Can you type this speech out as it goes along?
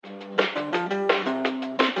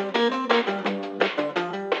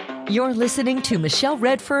You're listening to Michelle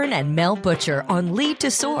Redfern and Mel Butcher on Lead to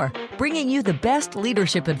Soar, bringing you the best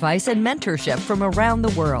leadership advice and mentorship from around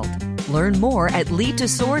the world. Learn more at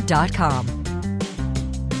leadtosoar.com.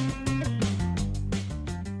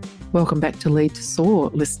 Welcome back to Lead to Soar,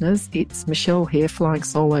 listeners. It's Michelle here, flying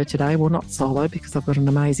solo today. Well, not solo, because I've got an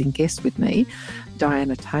amazing guest with me,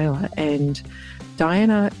 Diana Taylor. And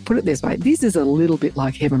Diana, put it this way, this is a little bit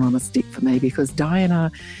like heaven on a stick for me, because Diana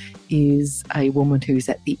is a woman who's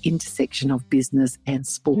at the intersection of business and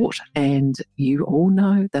sport. And you all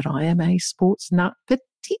know that I am a sports nut,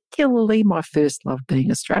 particularly my first love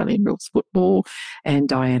being Australian rules football, and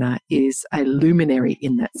Diana is a luminary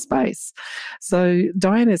in that space. So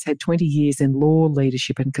Diana's had 20 years in law,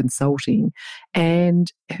 leadership and consulting,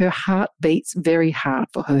 and her heart beats very hard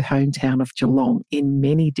for her hometown of Geelong in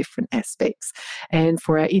many different aspects. And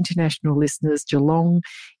for our international listeners, Geelong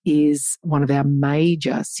is one of our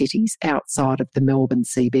major cities outside of the Melbourne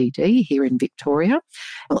CBD here in Victoria.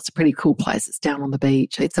 Well, it's a pretty cool place. It's down on the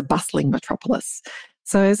beach. It's a bustling metropolis.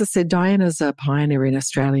 So as I said, Diana's a pioneer in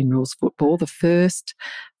Australian rules football, the first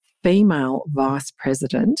female vice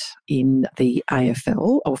president in the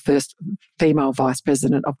AFL, or first female vice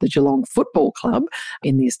president of the Geelong Football Club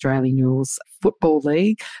in the Australian Rules Football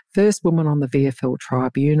League, first woman on the VFL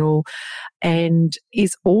tribunal, and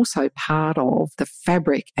is also part of the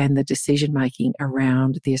fabric and the decision-making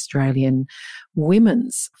around the Australian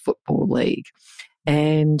Women's Football League.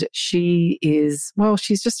 And she is, well,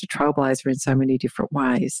 she's just a trailblazer in so many different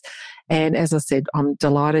ways. And as I said, I'm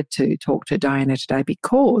delighted to talk to Diana today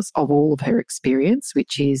because of all of her experience,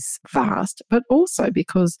 which is vast, but also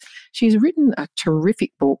because she's written a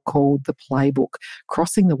terrific book called The Playbook,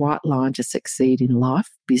 Crossing the White Line to Succeed in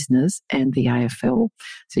Life, Business and the AFL.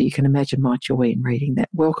 So you can imagine my joy in reading that.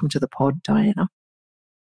 Welcome to the pod, Diana.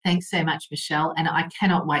 Thanks so much, Michelle, and I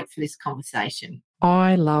cannot wait for this conversation.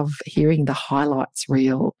 I love hearing the highlights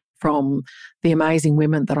reel from the amazing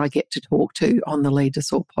women that I get to talk to on the Lead to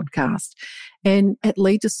Soar podcast. And at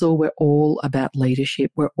Lead to Soar, we're all about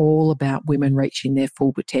leadership. We're all about women reaching their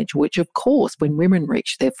full potential, which, of course, when women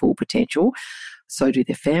reach their full potential, so do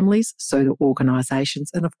their families, so do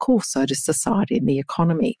organisations, and of course, so does society and the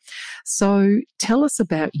economy. So tell us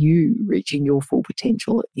about you reaching your full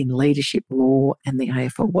potential in leadership, law and the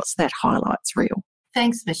AFL. What's that highlights reel?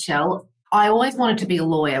 Thanks, Michelle. I always wanted to be a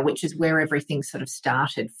lawyer, which is where everything sort of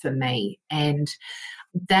started for me. And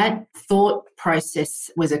that thought process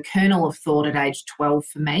was a kernel of thought at age 12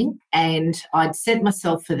 for me. And I'd set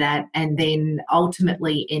myself for that and then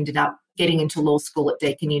ultimately ended up getting into law school at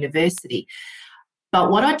Deakin University. But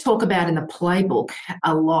what I talk about in the playbook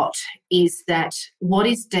a lot is that what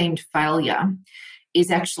is deemed failure is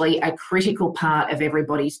actually a critical part of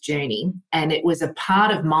everybody's journey. And it was a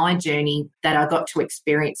part of my journey that I got to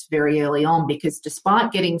experience very early on, because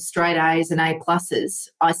despite getting straight A's and A pluses,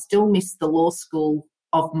 I still missed the law school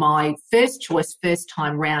of my first choice, first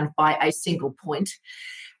time round by a single point.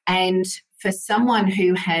 And for someone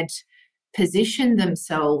who had positioned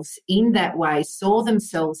themselves in that way, saw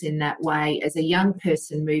themselves in that way as a young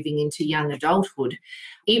person moving into young adulthood,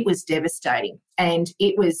 it was devastating. And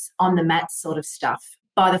it was on the mat sort of stuff.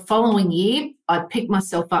 By the following year, I'd picked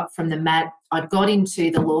myself up from the mat. I'd got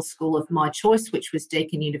into the law school of my choice, which was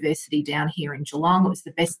Deakin University down here in Geelong. It was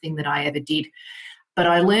the best thing that I ever did. But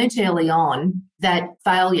I learnt early on that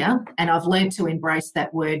failure, and I've learnt to embrace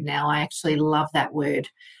that word now. I actually love that word.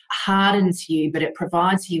 Hardens you, but it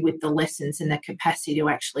provides you with the lessons and the capacity to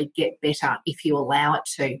actually get better if you allow it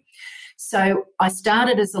to. So I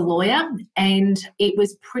started as a lawyer, and it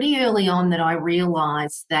was pretty early on that I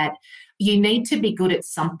realised that you need to be good at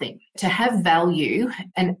something to have value.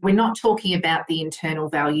 And we're not talking about the internal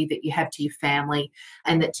value that you have to your family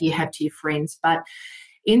and that you have to your friends, but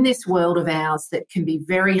in this world of ours that can be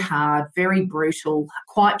very hard, very brutal,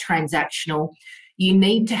 quite transactional, you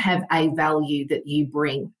need to have a value that you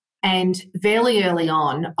bring. And very early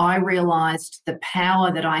on, I realised the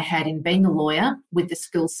power that I had in being a lawyer with the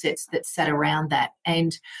skill sets that sat around that.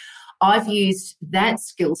 And I've used that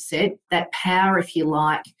skill set, that power, if you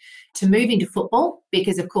like, to move into football,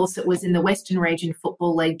 because, of course, it was in the Western Region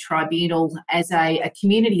Football League Tribunal as a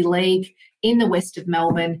community league in the west of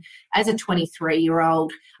Melbourne as a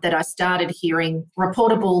 23-year-old that I started hearing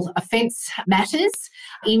reportable offence matters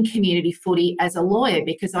in community footy as a lawyer,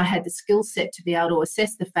 because I had the skill set to be able to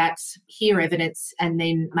assess the facts, hear evidence, and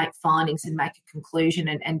then make findings and make a conclusion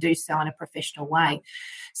and do so in a professional way.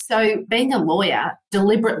 So being a lawyer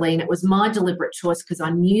deliberately, and it was my deliberate choice because I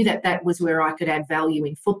knew that that was where I could add value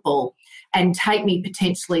in football and take me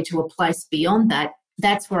potentially to a place beyond that,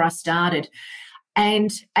 that's where I started.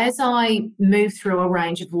 And as I moved through a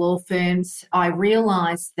range of law firms, I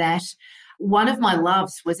realised that one of my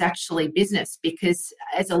loves was actually business, because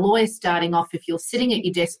as a lawyer starting off, if you're sitting at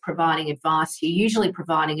your desk providing advice, you're usually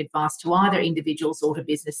providing advice to either individuals or to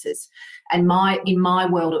businesses. And in my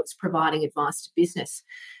world, it was providing advice to business.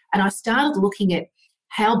 And I started looking at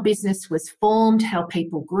how business was formed, how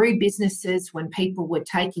people grew businesses when people were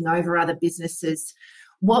taking over other businesses,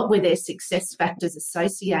 what were their success factors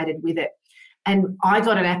associated with it. And I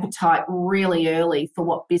got an appetite really early for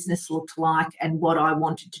what business looked like and what I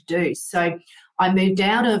wanted to do. So I moved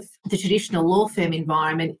out of the traditional law firm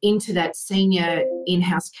environment into that senior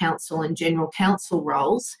in-house counsel and general counsel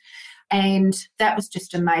roles. And that was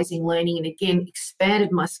just amazing learning, and again,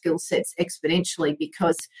 expanded my skill sets exponentially,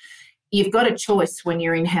 because you've got a choice when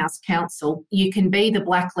you're in-house counsel. You can be the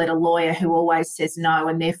black letter lawyer who always says no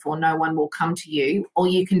and therefore no one will come to you, or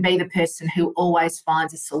you can be the person who always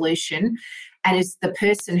finds a solution and is the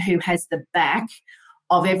person who has the back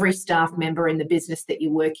of every staff member in the business that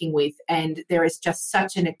you're working with. And there is just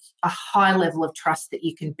such a high level of trust that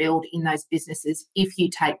you can build in those businesses if you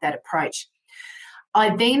take that approach.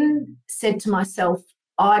 I then said to myself,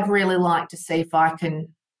 I'd really like to see if I can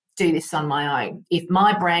do this on my own.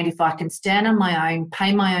 If I can stand on my own,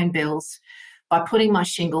 pay my own bills by putting my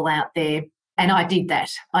shingle out there. And I did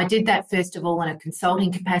that. I did that first of all in a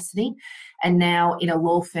consulting capacity, and now in a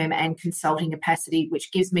law firm and consulting capacity,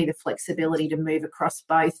 which gives me the flexibility to move across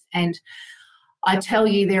both. And I tell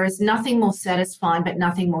you, there is nothing more satisfying but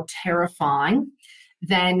nothing more terrifying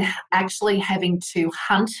than actually having to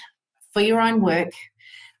hunt for your own work,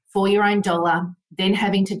 for your own dollar, then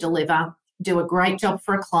having to deliver, do a great job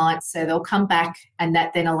for a client so they'll come back, and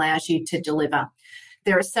that then allows you to deliver.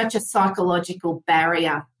 There is such a psychological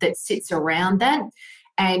barrier that sits around that,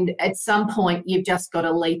 and at some point you've just got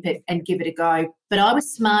to leap it and give it a go. But I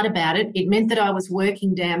was smart about it. It meant that I was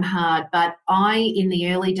working damn hard, but I, in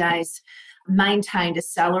the early days, maintained a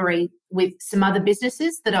salary with some other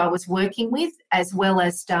businesses that I was working with, as well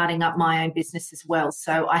as starting up my own business as well.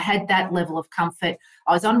 So I had that level of comfort.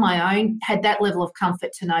 I was on my own, had that level of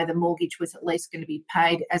comfort to know the mortgage was at least going to be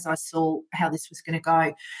paid as I saw how this was going to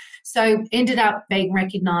go. So ended up being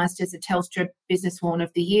recognised as a Telstra Businesswoman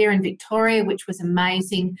of the Year in Victoria, which was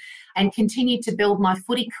amazing, and continued to build my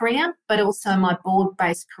footy career, but also my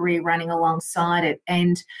board-based career running alongside it.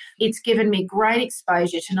 And it's given me great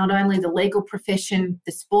exposure to not only the legal profession,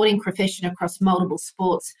 the sporting profession across multiple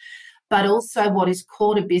sports, but also what is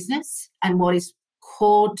core to business and what is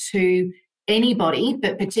core to anybody,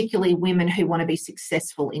 but particularly women who want to be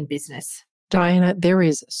successful in business. Diana, there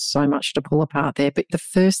is so much to pull apart there, but the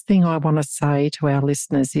first thing I want to say to our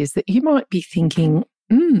listeners is that you might be thinking,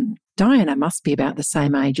 Diana must be about the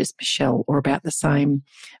same age as Michelle or about the same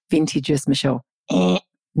vintage as Michelle.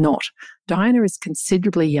 Not. Diana is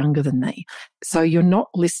considerably younger than me. So you're not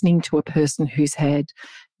listening to a person who's had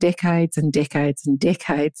decades and decades and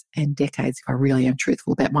decades and decades, if I really am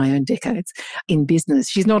truthful about my own decades, in business.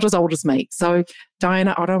 She's not as old as me. So,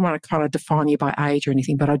 Diana, I don't want to kind of define you by age or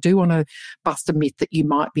anything, but I do want to bust a myth that you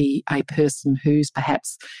might be a person who's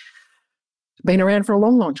perhaps been around for a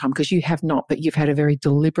long, long time, because you have not, but you've had a very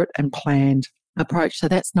deliberate and planned approach. So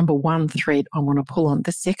that's number one thread I want to pull on.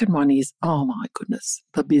 The second one is, oh my goodness,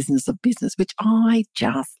 the business of business, which I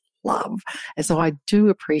just love. And so I do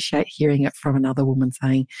appreciate hearing it from another woman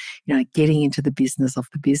saying, getting into the business of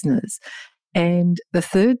the business. And the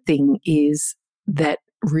third thing is that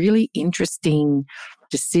really interesting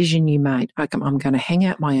decision you made. Okay, I'm going to hang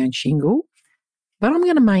out my own shingle, but I'm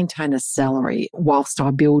going to maintain a salary whilst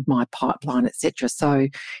I build my pipeline, etc. So,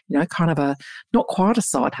 kind of not quite a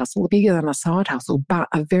side hustle, bigger than a side hustle, but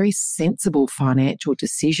a very sensible financial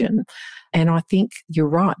decision. And I think you're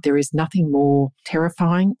right. There is nothing more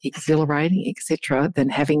terrifying, exhilarating, etc., than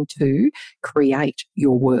having to create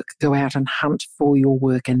your work, go out and hunt for your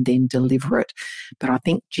work and then deliver it. But I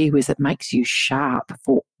think, gee whiz, it makes you sharp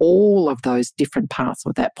for all of those different parts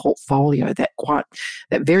of that portfolio, that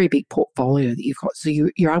very big portfolio that you've got. So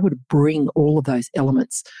you're able to bring all of those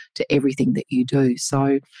elements to everything that you do.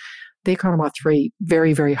 So they're kind of my three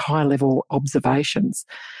very, very high-level observations.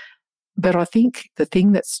 But I think the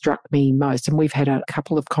thing that struck me most, and we've had a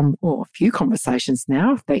few conversations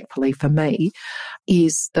now, thankfully for me,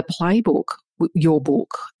 is the playbook, your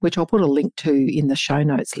book, which I'll put a link to in the show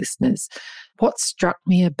notes, listeners. What struck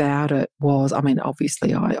me about it was,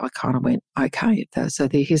 obviously I kind of went, okay, so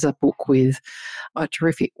here's a book with a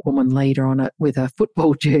terrific woman leader on it with a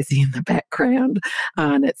football jersey in the background,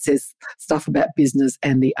 and it says stuff about business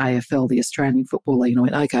and the AFL, the Australian Football League. And I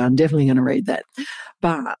went, okay, I'm definitely going to read that.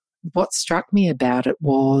 But what struck me about it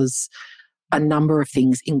was a number of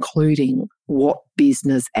things, including what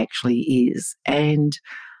business actually is. And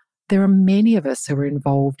there are many of us who are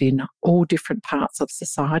involved in all different parts of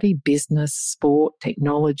society, business, sport,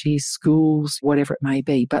 technology, schools, whatever it may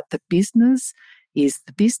be. But the business is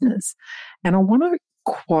the business. And I want to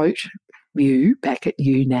quote you back at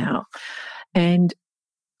you now and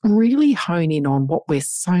really hone in on what we're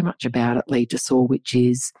so much about at Lead to Soar, which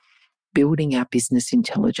is building our business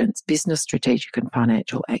intelligence, business strategic and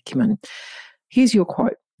financial acumen. Here's your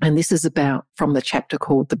quote. And this is from the chapter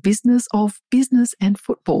called The Business of Business and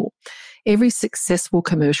Football. Every successful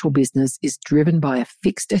commercial business is driven by a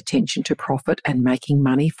fixed attention to profit and making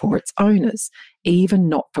money for its owners. Even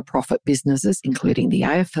not-for-profit businesses, including the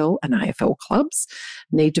AFL and AFL clubs,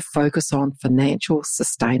 need to focus on financial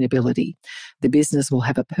sustainability. The business will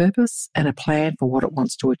have a purpose and a plan for what it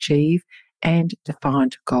wants to achieve and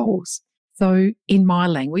defined goals. So in my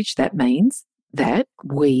language, that means that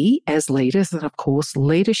we as leaders, and of course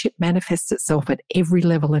leadership manifests itself at every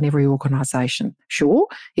level in every organisation. Sure,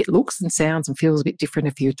 it looks and sounds and feels a bit different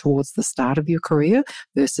if you're towards the start of your career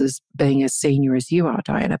versus being as senior as you are,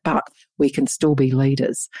 Diana, but we can still be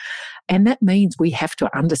leaders. And that means we have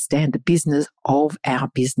to understand the business of our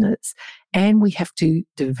business, and we have to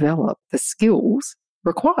develop the skills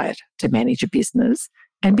required to manage a business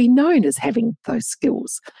and be known as having those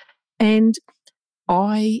skills. And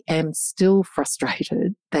I am still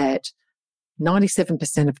frustrated that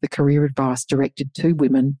 97% of the career advice directed to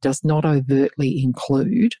women does not overtly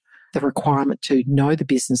include the requirement to know the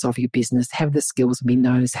business of your business, have the skills, and be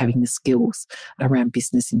known as having the skills around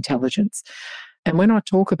business intelligence. And when I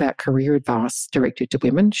talk about career advice directed to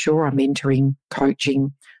women, sure, I'm mentoring,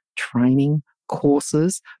 coaching, training,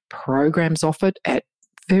 courses, programs offered at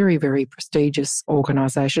very, very prestigious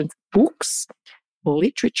organisations, books,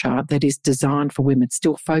 literature that is designed for women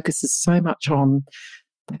still focuses so much on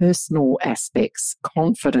personal aspects,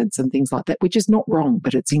 confidence and things like that, which is not wrong,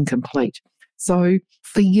 but it's incomplete. So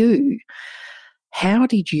for you, how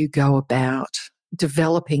did you go about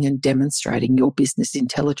developing and demonstrating your business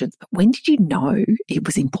intelligence? When did you know it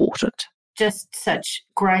was important? Just such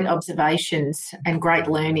great observations and great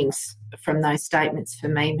learnings from those statements for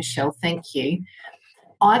me, Michelle. Thank you.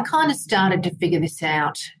 I kind of started to figure this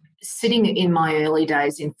out sitting in my early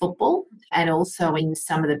days in football and also in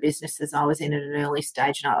some of the businesses I was in at an early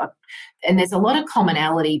stage. And there's a lot of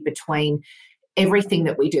commonality between everything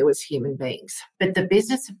that we do as human beings, but the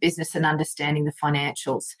business of business and understanding the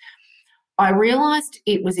financials. I realised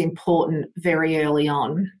it was important very early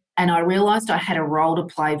on, and I realised I had a role to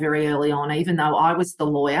play very early on, even though I was the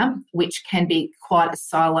lawyer, which can be quite a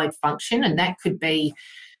siloed function, and that could be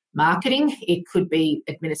marketing, it could be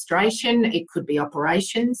administration, it could be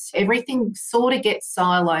operations. Everything sort of gets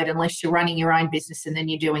siloed unless you're running your own business and then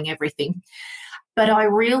you're doing everything. But I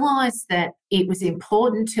realised that it was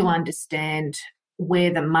important to understand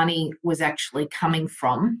where the money was actually coming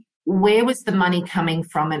from. Where was the money coming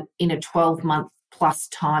from in a 12-month plus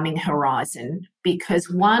timing horizon? Because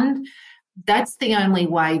one, that's the only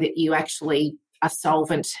way that you actually are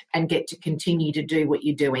solvent and get to continue to do what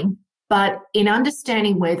you're doing. But in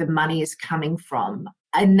understanding where the money is coming from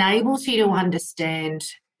enables you to understand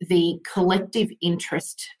the collective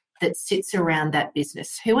interest that sits around that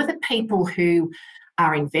business. Who are the people who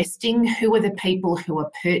are investing? Who are the people who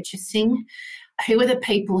are purchasing? Who are the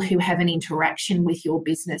people who have an interaction with your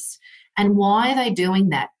business? And why are they doing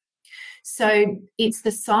that? So it's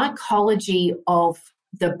the psychology of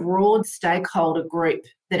the broad stakeholder group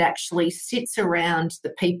that actually sits around the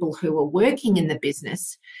people who are working in the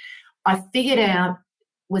business, I figured out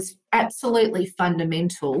was absolutely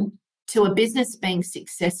fundamental to a business being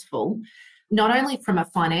successful, not only from a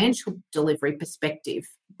financial delivery perspective,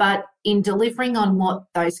 but in delivering on what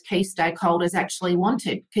those key stakeholders actually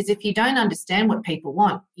wanted. Because if you don't understand what people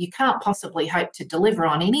want, you can't possibly hope to deliver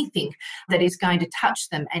on anything that is going to touch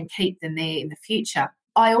them and keep them there in the future.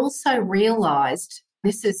 I also realised,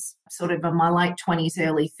 this is sort of in my late 20s,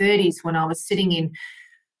 early 30s, when I was sitting in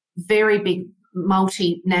very big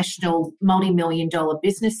multinational, multi-million-dollar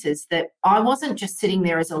businesses, that I wasn't just sitting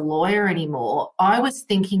there as a lawyer anymore. I was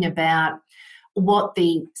thinking about what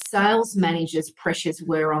the sales manager's pressures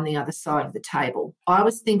were on the other side of the table. I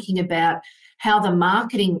was thinking about how the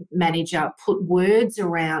marketing manager put words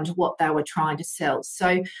around what they were trying to sell.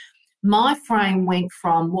 So my frame went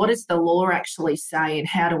from what does the law actually say and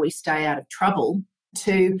how do we stay out of trouble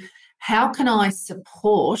to how can I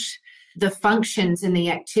support the functions and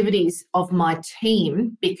the activities of my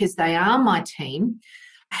team, because they are my team.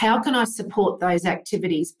 How can I support those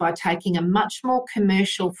activities by taking a much more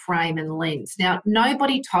commercial frame and lens? Now,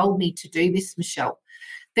 nobody told me to do this, Michelle.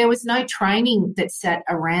 there was no training that sat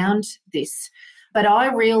around this. But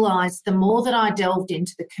I realised the more that I delved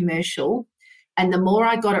into the commercial and the more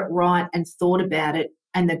I got it right and thought about it,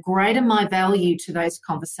 and the greater my value to those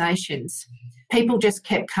conversations, people just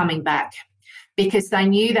kept coming back because they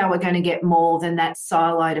knew they were going to get more than that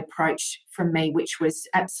siloed approach from me, which was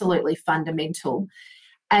absolutely fundamental.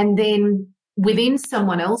 And then within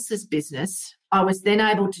someone else's business, I was then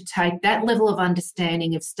able to take that level of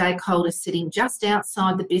understanding of stakeholders sitting just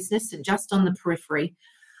outside the business and just on the periphery.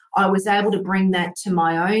 I was able to bring that to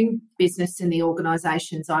my own business and the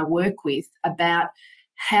organisations I work with about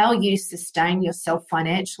how you sustain yourself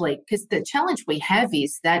financially. Because the challenge we have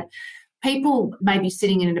is that people may be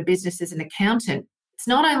sitting in a business as an accountant. It's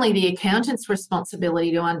not only the accountant's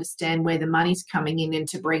responsibility to understand where the money's coming in and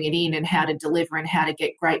to bring it in and how to deliver and how to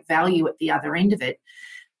get great value at the other end of it.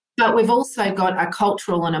 But we've also got a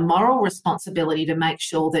cultural and a moral responsibility to make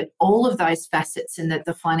sure that all of those facets and that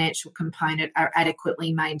the financial component are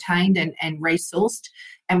adequately maintained and resourced,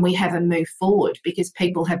 and we have a move forward because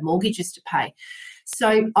people have mortgages to pay.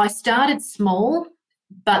 So I started small,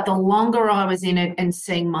 but the longer I was in it and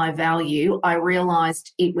seeing my value, I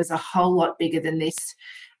realised it was a whole lot bigger than this,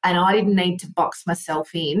 and I didn't need to box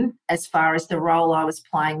myself in as far as the role I was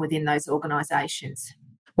playing within those organisations.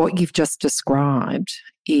 What you've just described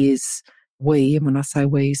is we, and when I say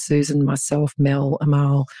we, Susan, myself, Mel,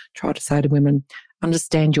 Amal, try to say to women,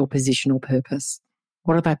 understand your positional purpose.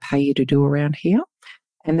 What do they pay you to do around here?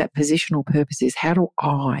 And that positional purpose is, how do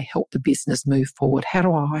I help the business move forward? How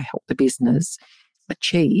do I help the business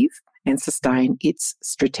achieve and sustain its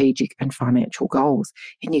strategic and financial goals?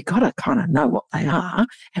 And you've got to kind of know what they are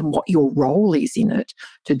and what your role is in it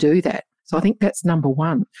to do that. So I think that's number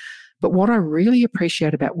one. But what I really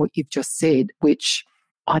appreciate about what you've just said, which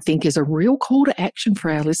I think is a real call to action for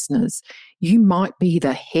our listeners, you might be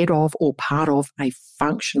the head of or part of a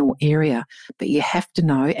functional area, but you have to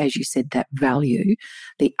know, as you said, that value,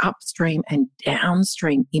 the upstream and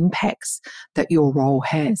downstream impacts that your role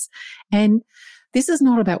has. And this is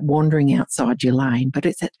not about wandering outside your lane, but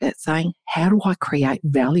it's about saying, how do I create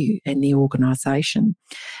value in the organisation?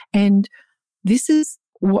 And this is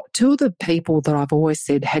what two of the people that I've always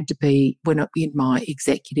said had to be, when in my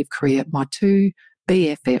executive career, my two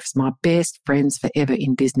BFFs, my best friends forever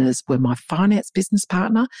in business, were my finance business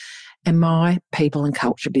partner and my people and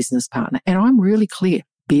culture business partner. And I'm really clear,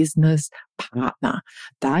 business partner.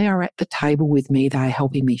 They are at the table with me. They are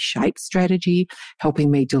helping me shape strategy,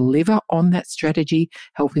 helping me deliver on that strategy,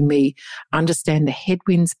 helping me understand the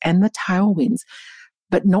headwinds and the tailwinds,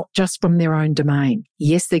 but not just from their own domain.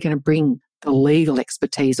 Yes, they're going to bring the legal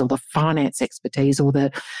expertise or the finance expertise or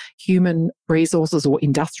the human resources or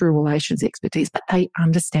industrial relations expertise, but they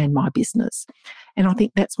understand my business. And I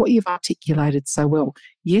think that's what you've articulated so well.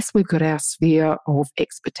 Yes, we've got our sphere of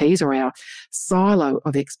expertise or our silo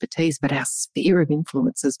of expertise, but our sphere of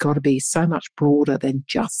influence has got to be so much broader than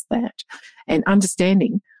just that. And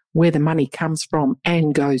understanding where the money comes from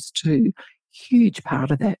and goes to, huge part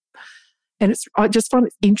of that. And I just find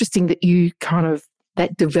it interesting that you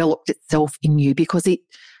that developed itself in you, because it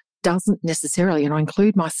doesn't necessarily, and I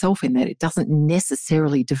include myself in that, it doesn't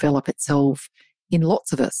necessarily develop itself in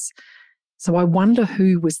lots of us. So I wonder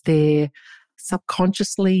who was there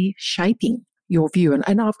subconsciously shaping your view.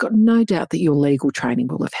 And I've got no doubt that your legal training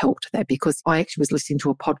will have helped that, because I actually was listening to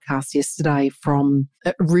a podcast yesterday from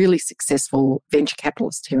a really successful venture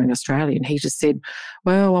capitalist here in Australia, and he just said,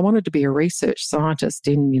 well, I wanted to be a research scientist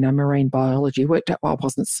in, marine biology. Worked out I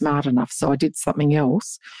wasn't smart enough, so I did something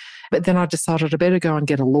else. But then I decided I better go and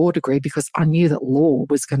get a law degree, because I knew that law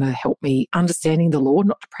was going to help me. Understanding the law,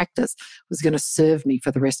 not to practice, was going to serve me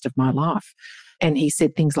for the rest of my life. And he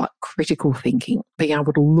said things like critical thinking, being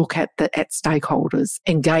able to look at stakeholders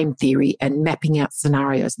and game theory and mapping out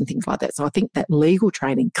scenarios and things like that. So I think that legal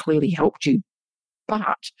training clearly helped you.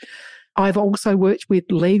 But I've also worked with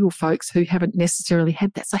legal folks who haven't necessarily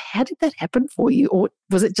had that. So how did that happen for you? Or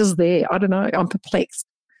was it just there? I don't know. I'm perplexed.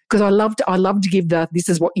 Because I love to give this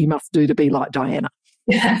is what you must do to be like Diana.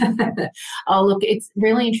 Oh, look, it's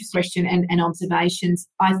really interesting question and observations.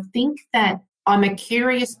 I think that I'm a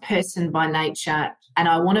curious person by nature, and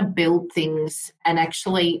I want to build things and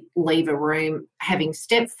actually leave a room having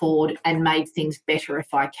stepped forward and made things better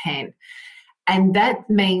if I can. And that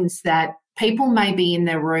means that people may be in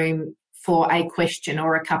their room for a question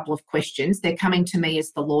or a couple of questions. They're coming to me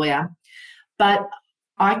as the lawyer, but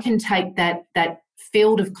I can take that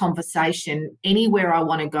field of conversation anywhere I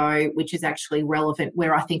want to go, which is actually relevant,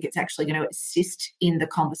 where I think it's actually going to assist in the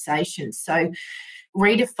conversation. So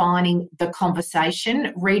redefining the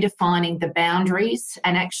conversation, redefining the boundaries,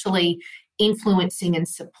 and actually influencing and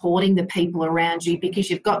supporting the people around you because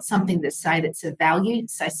you've got something to say that's of value,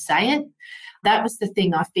 so say it. That was the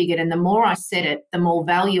thing I figured. And the more I said it, the more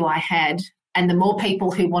value I had and the more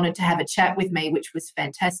people who wanted to have a chat with me, which was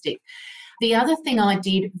fantastic. The other thing I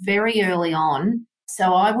did very early on,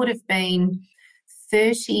 so I would have been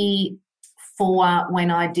 34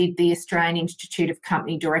 when I did the Australian Institute of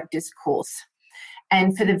Company Directors course.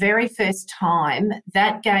 And for the very first time,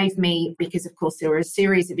 that gave me, because of course there were a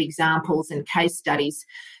series of examples and case studies,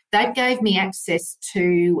 that gave me access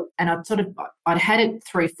to, and I'd had it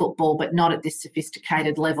through football, but not at this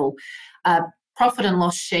sophisticated level, a profit and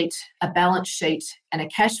loss sheet, a balance sheet, and a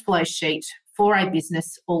cash flow sheet for a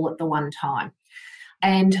business all at the one time.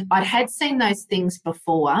 And I'd had seen those things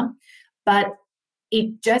before, but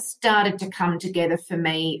it just started to come together for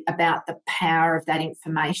me about the power of that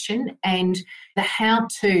information and the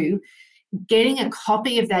how-to, getting a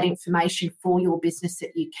copy of that information for your business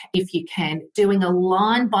if you can, doing a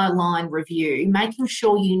line-by-line review, making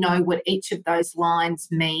sure you know what each of those lines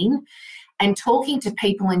mean, and talking to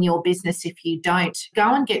people in your business if you don't.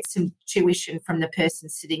 Go and get some tuition from the person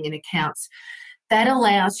sitting in accounts. That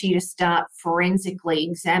allows you to start forensically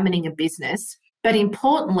examining a business, but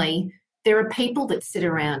importantly, there are people that sit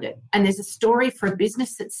around it, and there's a story for a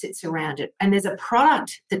business that sits around it, and there's a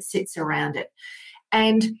product that sits around it.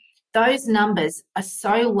 And those numbers are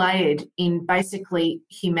so layered in basically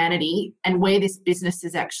humanity and where this business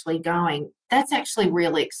is actually going. That's actually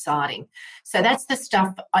really exciting. So that's the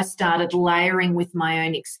stuff I started layering with my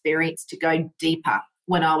own experience to go deeper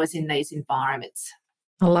when I was in these environments.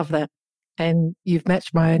 I love that. And you've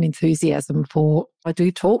matched my own enthusiasm for, I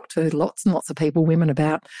do talk to lots and lots of people, women,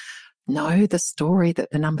 about know the story that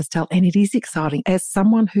the numbers tell. And it is exciting. As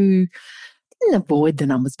someone who didn't avoid the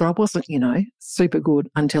numbers, but I wasn't, super good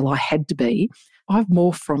until I had to be, I've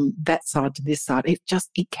morphed from that side to this side.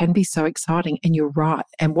 It can be so exciting. And you're right.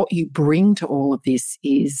 And what you bring to all of this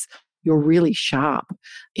is your really sharp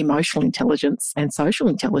emotional intelligence and social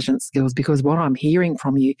intelligence skills, because what I'm hearing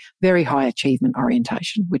from you, very high achievement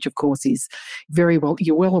orientation, which of course is very well,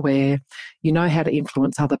 you're well aware, you know how to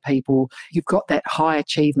influence other people. You've got that high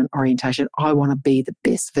achievement orientation. I want to be the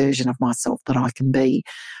best version of myself that I can be.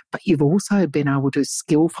 But you've also been able to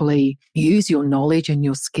skillfully use your knowledge and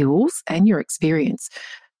your skills and your experience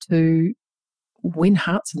to win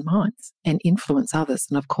hearts and minds and influence others.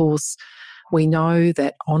 And of course, we know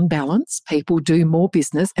that on balance, people do more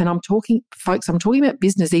business. And I'm talking about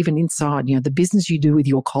business even inside, the business you do with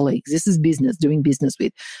your colleagues. This is business, doing business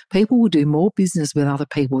with. People will do more business with other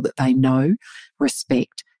people that they know,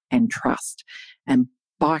 respect, and trust. And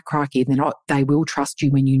by crikey, they will trust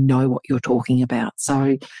you when you know what you're talking about.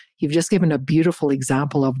 So you've just given a beautiful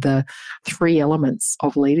example of the three elements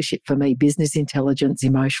of leadership for me: business intelligence,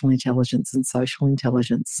 emotional intelligence, and social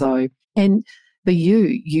intelligence. For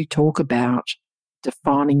you talk about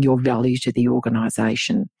defining your value to the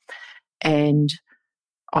organisation. And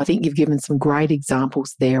I think you've given some great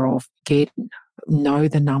examples there of know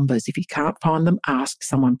the numbers. If you can't find them, ask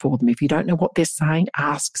someone for them. If you don't know what they're saying,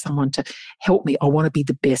 ask someone to help me. I want to be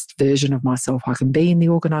the best version of myself I can be in the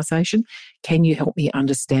organisation. Can you help me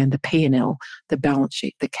understand the P&L, the balance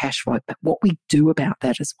sheet, the cash flow, but what we do about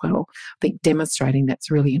that as well? I think demonstrating that's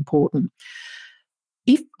really important.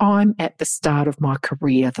 If I'm at the start of my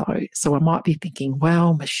career, though, so I might be thinking,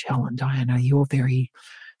 well, Michelle and Diana, you're very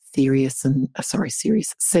serious,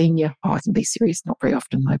 senior. Oh, I can be serious, not very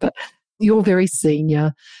often though, but you're very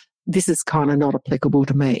senior. This is kind of not applicable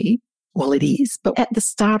to me. Well, it is. But at the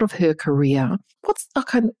start of her career, what's,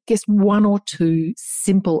 one or two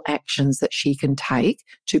simple actions that she can take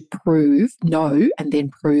to know and then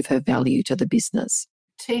prove her value to the business?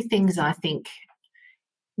 Two things, I think.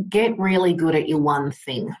 Get really good at your one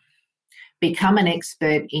thing. Become an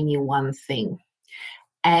expert in your one thing.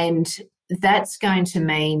 And that's going to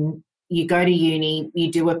mean you go to uni,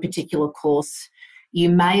 you do a particular course, you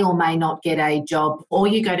may or may not get a job, or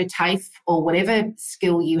you go to TAFE or whatever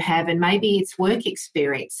skill you have, and maybe it's work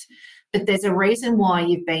experience. But there's a reason why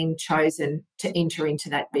you've been chosen to enter into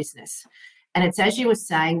that business. And it's, as you were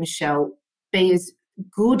saying, Michelle, be as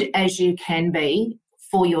good as you can be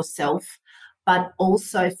for yourself, but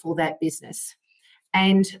also for that business.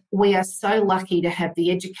 And we are so lucky to have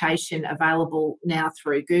the education available now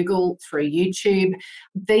through Google, through YouTube.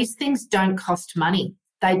 These things don't cost money.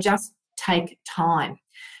 They just take time.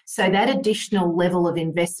 So that additional level of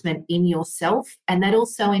investment in yourself, and that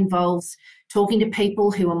also involves talking to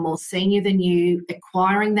people who are more senior than you,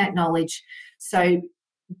 acquiring that knowledge. So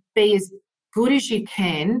be as good as you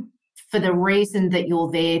can for the reason that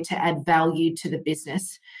you're there to add value to the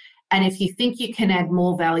business. And if you think you can add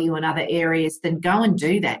more value in other areas, then go and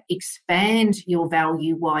do that. Expand your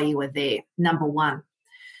value while you are there, number one.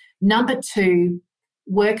 Number two,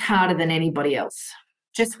 work harder than anybody else.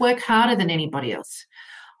 Just work harder than anybody else.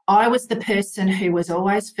 I was the person who was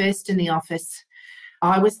always first in the office.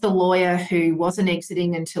 I was the lawyer who wasn't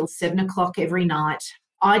exiting until 7 o'clock every night.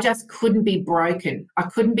 I just couldn't be broken. I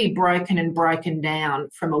couldn't be broken and broken down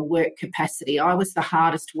from a work capacity. I was the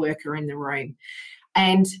hardest worker in the room.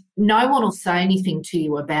 And no one will say anything to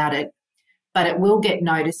you about it, but it will get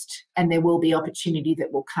noticed and there will be opportunity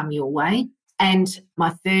that will come your way. And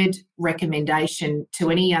my third recommendation to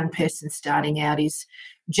any young person starting out is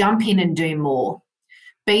jump in and do more.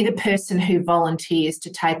 Be the person who volunteers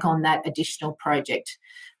to take on that additional project.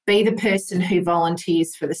 Be the person who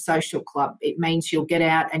volunteers for the social club. It means you'll get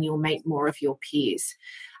out and you'll meet more of your peers.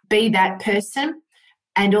 Be that person.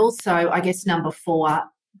 And also, I guess, number 4,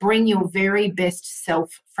 bring your very best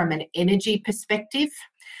self from an energy perspective,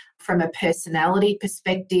 from a personality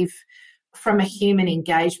perspective, from a human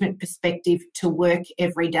engagement perspective to work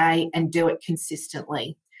every day and do it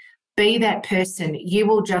consistently. Be that person. You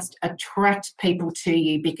will just attract people to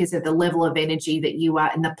you because of the level of energy that you are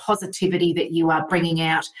and the positivity that you are bringing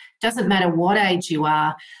out. Doesn't matter what age you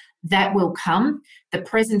are, that will come. The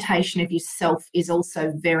presentation of yourself is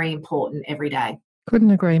also very important every day.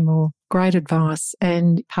 Couldn't agree more. Great advice.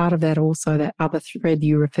 And part of that also, that other thread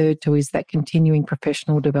you referred to, is that continuing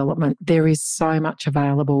professional development. There is so much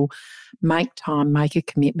available. Make time, make a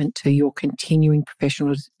commitment to your continuing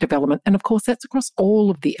professional development. And of course, that's across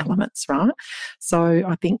all of the elements, right? So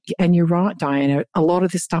I think, and you're right, Diana, a lot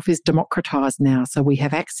of this stuff is democratized now. So we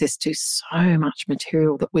have access to so much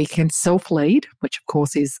material that we can self-lead, which of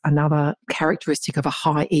course is another characteristic of a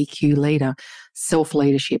high EQ leader.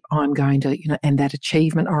 Self-leadership, I'm going to, and that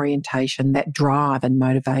achievement orientation, that drive and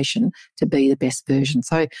motivation to be the best version.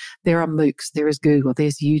 So there are MOOCs, there is Google,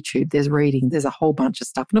 there's YouTube, there's reading, there's a whole bunch of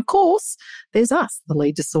stuff. And of course, there's us, the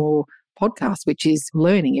Lead to Soar podcast, which is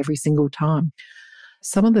learning every single time.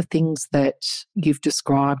 Some of the things that you've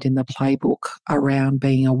described in the playbook around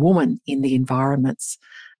being a woman in the environments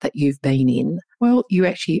that you've been in, well,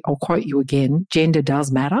 I'll quote you again, gender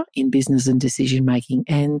does matter in business and decision making,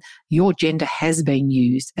 and your gender has been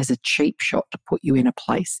used as a cheap shot to put you in a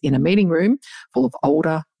place in a meeting room full of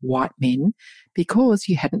older white men because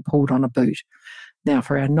you hadn't pulled on a boot. Now,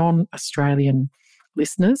 for our non-Australian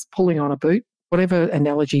listeners, pulling on a boot, whatever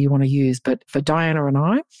analogy you want to use, but for Diana and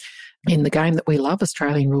I, in the game that we love,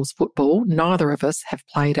 Australian rules football, neither of us have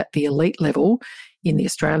played at the elite level in the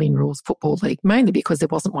Australian Rules Football League, mainly because there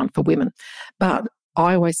wasn't one for women. But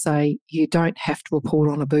I always say you don't have to pull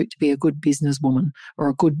on a boot to be a good businesswoman or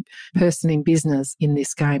a good person in business in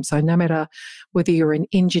this game. So no matter whether you're in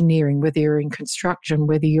engineering, whether you're in construction,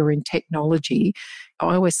 whether you're in technology,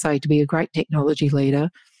 I always say to be a great technology leader,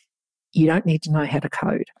 you don't need to know how to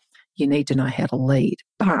code. You need to know how to lead.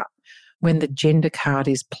 But when the gender card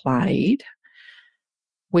is played,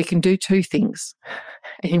 we can do 2 things.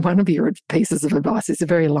 And one of your pieces of advice is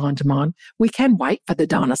very aligned to mine. We can wait for the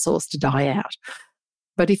dinosaurs to die out.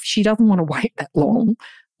 But if she doesn't want to wait that long,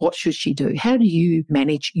 what should she do? How do you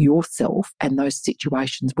manage yourself and those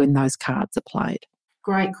situations when those cards are played?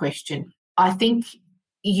 Great question. I think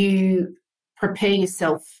you prepare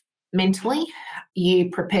yourself mentally,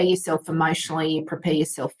 you prepare yourself emotionally, you prepare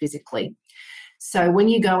yourself physically. So when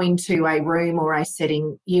you go into a room or a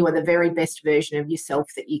setting, you are the very best version of yourself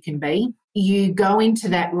that you can be. You go into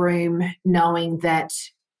that room knowing that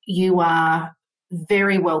you are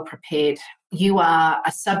very well prepared. You are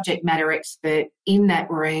a subject matter expert in that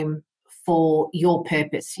room for your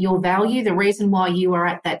purpose, your value. The reason why you are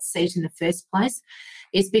at that seat in the first place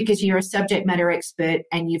is because you're a subject matter expert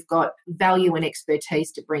and you've got value and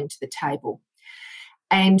expertise to bring to the table.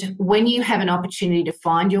 And when you have an opportunity to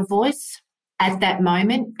find your voice at that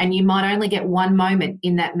moment, and you might only get one moment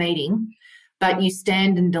in that meeting, but you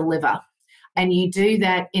stand and deliver. And you do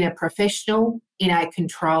that in a professional, in a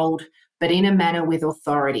controlled, but in a manner with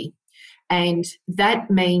authority. And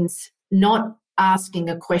that means not asking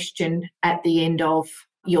a question at the end of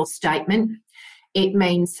your statement. It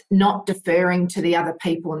means not deferring to the other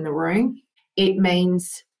people in the room. It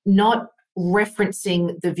means not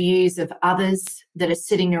referencing the views of others that are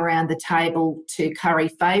sitting around the table to curry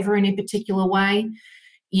favour in a particular way.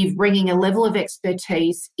 You're bringing a level of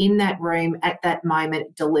expertise in that room at that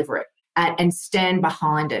moment, deliver it and stand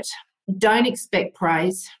behind it. Don't expect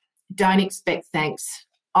praise. Don't expect thanks.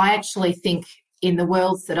 I actually think in the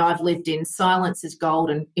worlds that I've lived in, silence is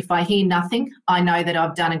golden. If I hear nothing, I know that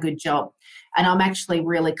I've done a good job. And I'm actually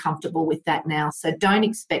really comfortable with that now. So don't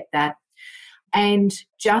expect that. And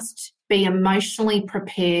just be emotionally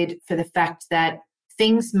prepared for the fact that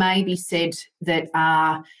things may be said that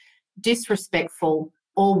are disrespectful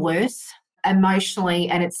or worse emotionally,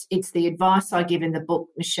 and it's the advice I give in the book,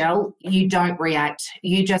 Michelle. You don't react.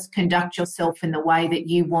 You just conduct yourself in the way that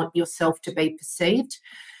you want yourself to be perceived.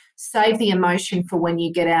 Save the emotion for when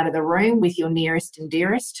you get out of the room with your nearest and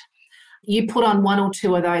dearest. You put on one or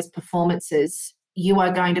two of those performances, you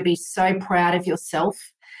are going to be so proud of yourself.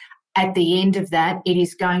 At the end of that, it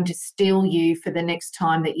is going to steel you for the next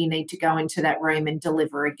time that you need to go into that room and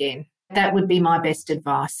deliver again. That would be my best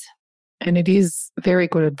advice. And it is very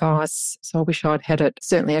good advice. So I wish I'd had it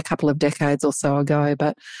certainly a couple of decades or so ago.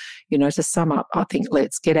 But, to sum up, I think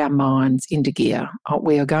let's get our minds into gear.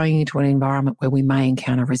 We are going into an environment where we may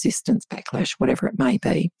encounter resistance, backlash, whatever it may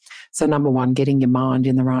be. So number one, getting your mind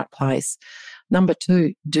in the right place. Number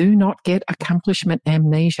two, do not get accomplishment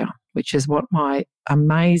amnesia, which is what my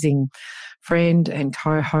amazing friend and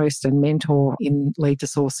co-host and mentor in Lead to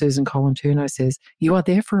Soar, Susan Colantuno, says. You are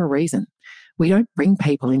there for a reason. We don't bring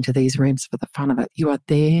people into these rooms for the fun of it. You are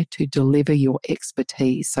there to deliver your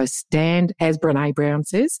expertise. So stand, as Brené Brown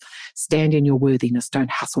says, stand in your worthiness.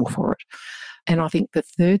 Don't hustle for it. And I think the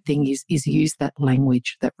third thing is use that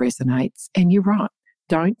language that resonates. And you're right.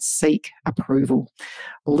 Don't seek approval.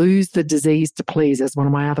 Lose the disease to please, as one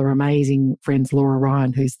of my other amazing friends, Laura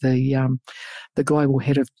Ryan, who's the global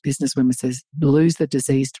head of Business Women, says, lose the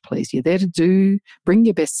disease to please. You're there to bring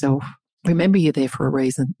your best self. Remember, you're there for a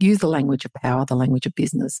reason. Use the language of power, the language of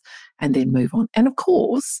business, and then move on. And of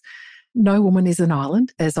course, no woman is an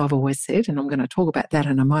island, as I've always said, and I'm going to talk about that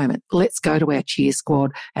in a moment. Let's go to our cheer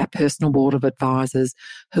squad, our personal board of advisors,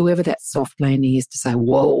 whoever that soft landing is, to say,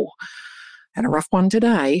 whoa, had a rough one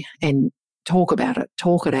today, and talk about it.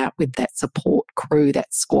 Talk it out with that support crew,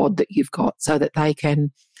 that squad that you've got, so that they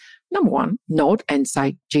can, number one, nod and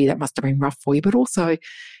say, gee, that must have been rough for you. But also,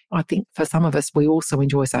 I think for some of us, we also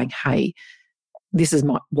enjoy saying, hey, this is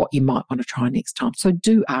what you might want to try next time. So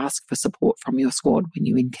do ask for support from your squad when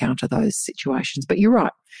you encounter those situations. But you're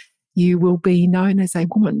right. You will be known as a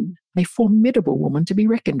woman, a formidable woman to be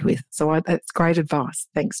reckoned with. So that's great advice.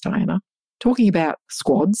 Thanks, Diana. Talking about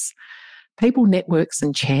squads, people, networks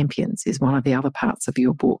and champions is one of the other parts of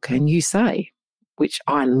your book. And you say, which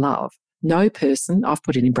I love, no person, I've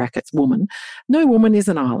put it in brackets, woman, no woman is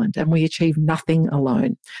an island, and we achieve nothing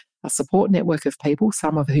alone. A support network of people,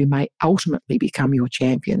 some of whom may ultimately become your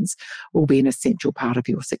champions, will be an essential part of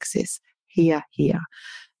your success. Here.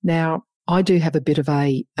 Now, I do have a bit of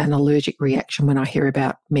an allergic reaction when I hear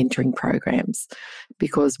about mentoring programs,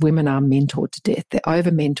 because women are mentored to death. They're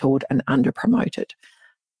over-mentored and under-promoted.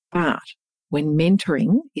 But when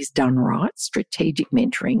mentoring is done right, strategic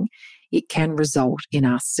mentoring, it can result in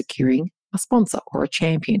us securing a sponsor or a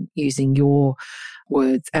champion, using your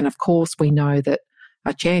words. And of course, we know that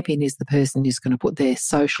a champion is the person who's going to put their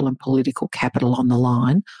social and political capital on the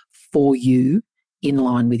line for you, in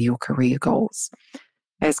line with your career goals.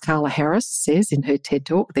 As Carla Harris says in her TED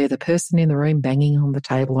Talk, they're the person in the room banging on the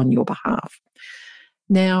table on your behalf.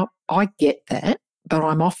 Now, I get that, but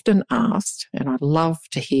I'm often asked, and I'd love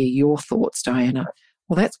to hear your thoughts, Diana.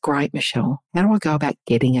 Well, that's great, Michelle. How do I go about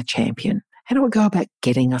getting a champion? How do I go about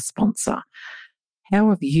getting a sponsor? How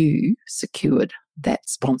have you secured that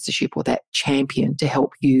sponsorship or that champion to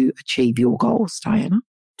help you achieve your goals, Diana?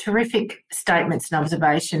 Terrific statements and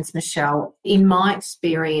observations, Michelle. In my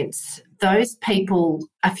experience, those people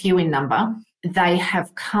are few in number. They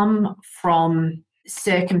have come from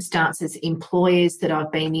circumstances, employers that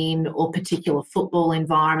I've been in, or particular football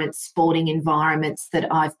environments, sporting environments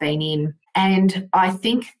that I've been in. And I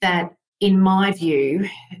think that, in my view,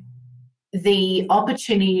 the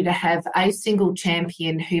opportunity to have a single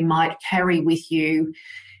champion who might carry with you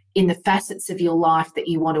in the facets of your life that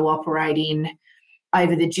you want to operate in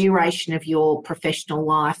over the duration of your professional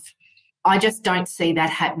life, I just don't see that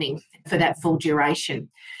happening for that full duration.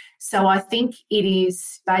 So I think it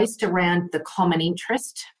is based around the common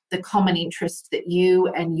interest that you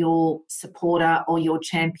and your supporter or your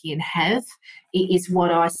champion have. It is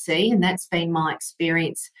what I see, and that's been my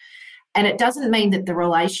experience. And it doesn't mean that the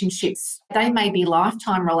relationships, they may be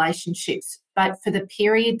lifetime relationships, but for the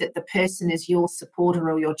period that the person is your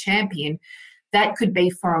supporter or your champion, that could be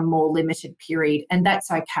for a more limited period, and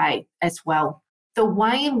that's okay as well. The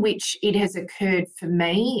way in which it has occurred for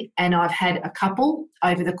me, and I've had a couple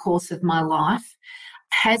over the course of my life,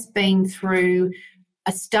 has been through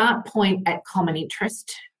a start point at common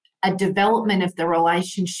interest, a development of the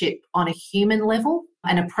relationship on a human level,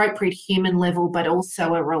 an appropriate human level, but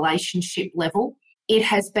also a relationship level. It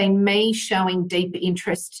has been me showing deep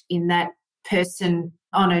interest in that person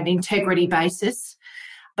on an integrity basis,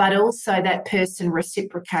 but also that person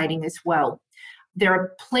reciprocating as well. There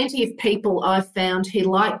are plenty of people I've found who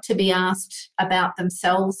like to be asked about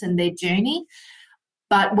themselves and their journey,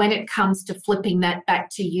 but when it comes to flipping that back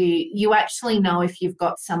to you, you actually know if you've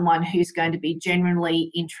got someone who's going to be genuinely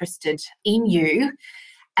interested in you,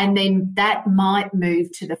 and then that might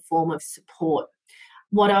move to the form of support.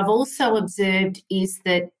 What I've also observed is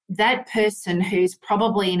that that person who's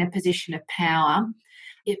probably in a position of power,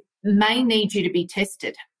 it may need you to be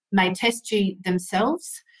tested, may test you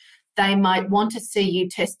themselves. They might want to see you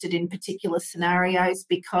tested in particular scenarios,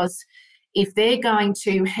 because if they're going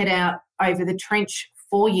to head out over the trench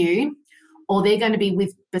for you, or they're going to be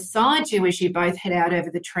beside you as you both head out over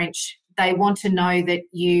the trench, they want to know that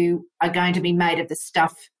you are going to be made of the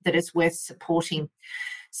stuff that is worth supporting.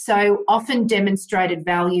 So often demonstrated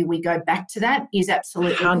value, we go back to that, is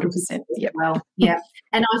absolutely 100%. Yep. Well, yeah.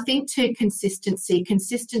 And I think to consistency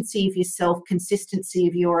of yourself, consistency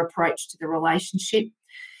of your approach to the relationship.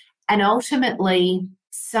 And ultimately,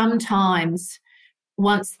 sometimes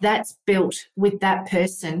once that's built with that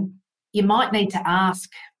person, you might need to ask.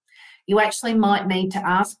 You actually might need to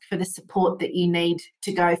ask for the support that you need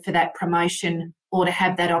to go for that promotion or to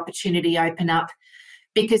have that opportunity open up,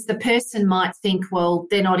 because the person might think, well,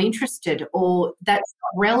 they're not interested, or that's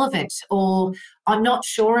not relevant, or I'm not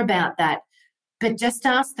sure about that. But just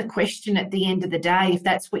ask the question at the end of the day if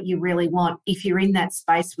that's what you really want, if you're in that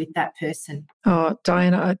space with that person. Oh,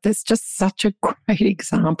 Diana, that's just such a great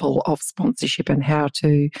example of sponsorship and how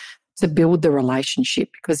to build the relationship,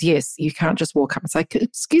 because, yes, you can't just walk up and say,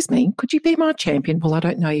 excuse me, could you be my champion? Well, I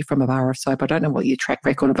don't know you from a bar of soap. I don't know what your track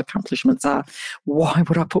record of accomplishments are. Why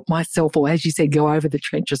would I put myself, or as you said, go over the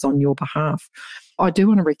trenches on your behalf? I do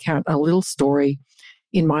want to recount a little story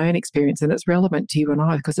in my own experience, and it's relevant to you and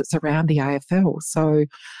I because it's around the AFL. So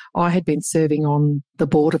I had been serving on the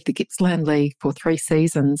board of the Gippsland League for 3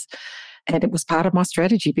 seasons, and it was part of my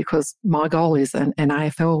strategy because my goal is an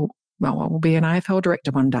AFL. Well, I will be an AFL director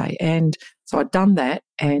one day. And so I'd done that,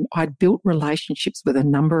 and I'd built relationships with a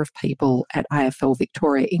number of people at AFL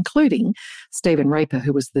Victoria, including Stephen Reaper,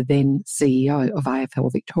 who was the then CEO of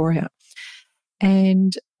AFL Victoria.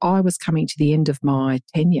 And I was coming to the end of my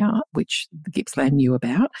tenure, which the Gippsland knew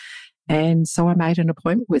about. And so I made an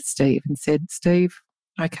appointment with Steve and said, Steve,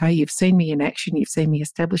 okay, you've seen me in action. You've seen me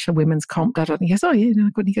establish a women's comp. And he goes, oh, yeah, no,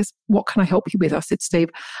 good. He goes, what can I help you with? I said, Steve,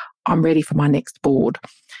 I'm ready for my next board.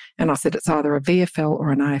 And I said, it's either a VFL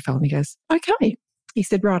or an AFL. And he goes, okay. He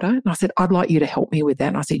said, righto. And I said, I'd like you to help me with that.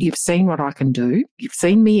 And I said, you've seen what I can do. You've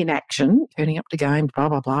seen me in action, turning up to games, blah,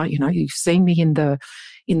 blah, blah. You know, you've seen me in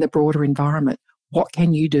the broader environment. What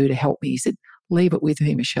can you do to help me? He said, leave it with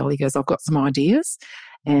me, Michelle. He goes, I've got some ideas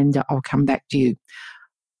and I'll come back to you.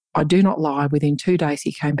 I do not lie. Within 2 days,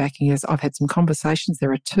 he came back and he goes, I've had some conversations.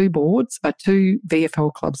 There are 2 boards, 2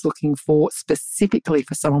 VFL clubs looking for specifically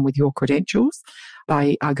for someone with your credentials.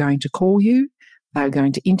 They are going to call you. They're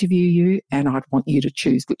going to interview you, and I'd want you to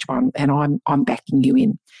choose which one. And I'm backing you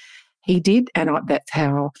in. He did, and that's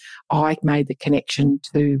how I made the connection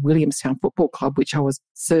to Williamstown Football Club, which I was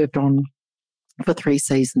served on for 3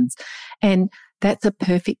 seasons. And that's a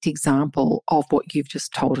perfect example of what you've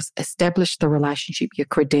just told us. Establish the relationship, your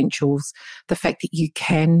credentials, the fact that you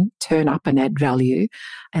can turn up and add value,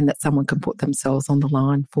 and that someone can put themselves on the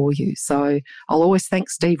line for you. So I'll always thank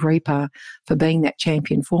Steve Reaper for being that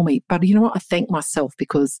champion for me. But you know what? I thank myself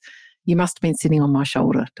because you must have been sitting on my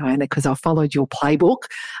shoulder, Diana, because I followed your playbook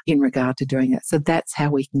in regard to doing it. So that's how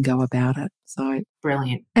we can go about it. So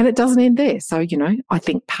brilliant. And it doesn't end there. So, you know, I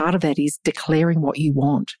think part of that is declaring what you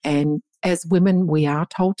want. And as women, we are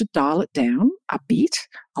told to dial it down a bit,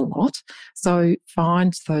 a lot. So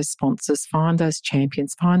find those sponsors, find those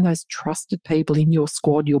champions, find those trusted people in your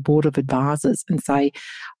squad, your board of advisors, and say,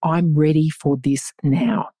 I'm ready for this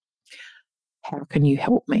now. How can you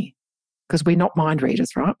help me? Because we're not mind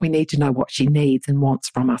readers, right? We need to know what she needs and wants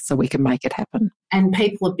from us so we can make it happen. And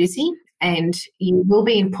people are busy and you will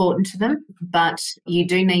be important to them, but you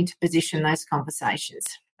do need to position those conversations.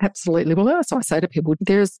 Absolutely. Well, as I say to people,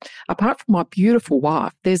 apart from my beautiful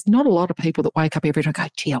wife, there's not a lot of people that wake up every day and go,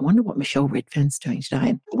 gee, I wonder what Michelle Redfern's doing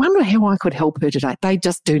today. And I wonder how I could help her today. They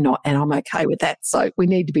just do not, and I'm okay with that. So we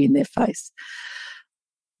need to be in their face.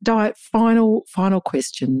 Di, final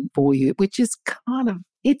question for you, which is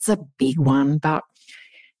it's a big one, but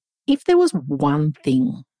if there was one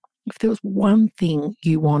thing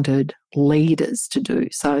you wanted leaders to do,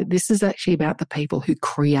 so this is actually about the people who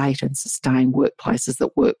create and sustain workplaces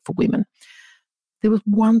that work for women. If there was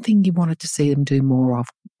one thing you wanted to see them do more of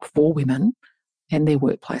for women and their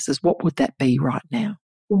workplaces, what would that be right now?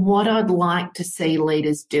 What I'd like to see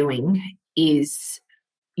leaders doing is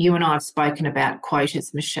you and I have spoken about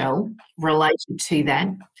quotas, Michelle, related to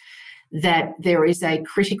that there is a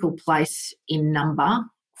critical place in number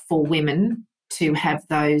for women to have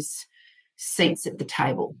those seats at the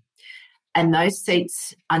table. And those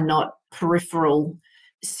seats are not peripheral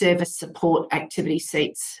service support activity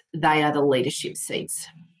seats, they are the leadership seats.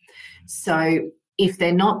 So if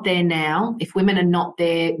they're not there now, if women are not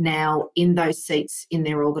there now in those seats in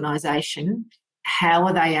their organisation, how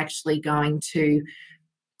are they actually going to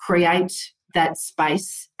create that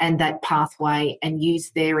space and that pathway and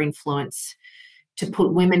use their influence to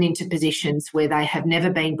put women into positions where they have never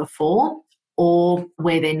been before or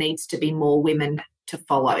where there needs to be more women to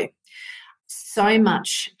follow? So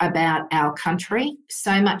much about our country,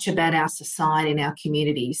 so much about our society and our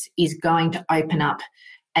communities is going to open up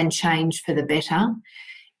and change for the better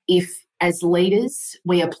if, as leaders,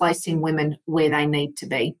 we are placing women where they need to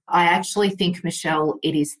be. I actually think, Michelle,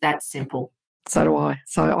 it is that simple. So do I.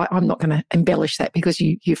 So I'm not going to embellish that because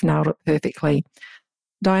you've nailed it perfectly.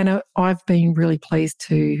 Diana, I've been really pleased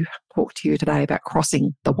to talk to you today about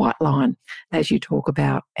crossing the white line, as you talk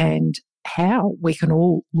about, and how we can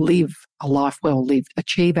all live a life well lived,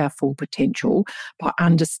 achieve our full potential by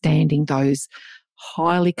understanding those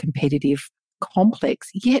highly competitive,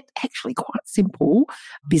 complex, yet actually quite simple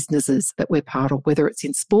businesses that we're part of, whether it's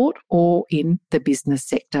in sport or in the business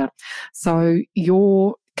sector. So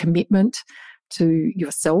your commitment to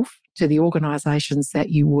yourself, to the organisations that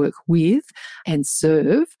you work with and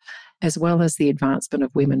serve, as well as the advancement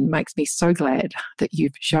of women, makes me so glad that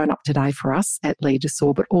you've shown up today for us at Lead to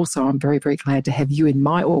Soar. But also I'm very, very glad to have you in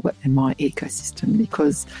my orbit and my ecosystem,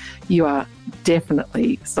 because you are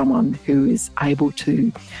definitely someone who is able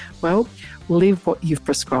to, well, live what you've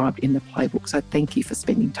prescribed in the playbook. So thank you for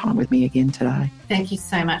spending time with me again today. Thank you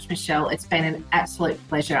so much, Michelle. It's been an absolute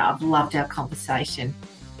pleasure. I've loved our conversation.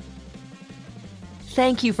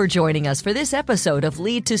 Thank you for joining us for this episode of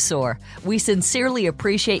Lead to Soar. We sincerely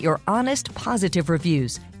appreciate your honest, positive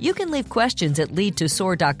reviews. You can leave questions at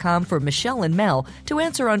leadtosoar.com for Michelle and Mel to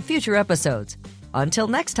answer on future episodes. Until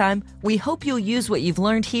next time, we hope you'll use what you've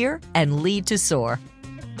learned here and lead to soar.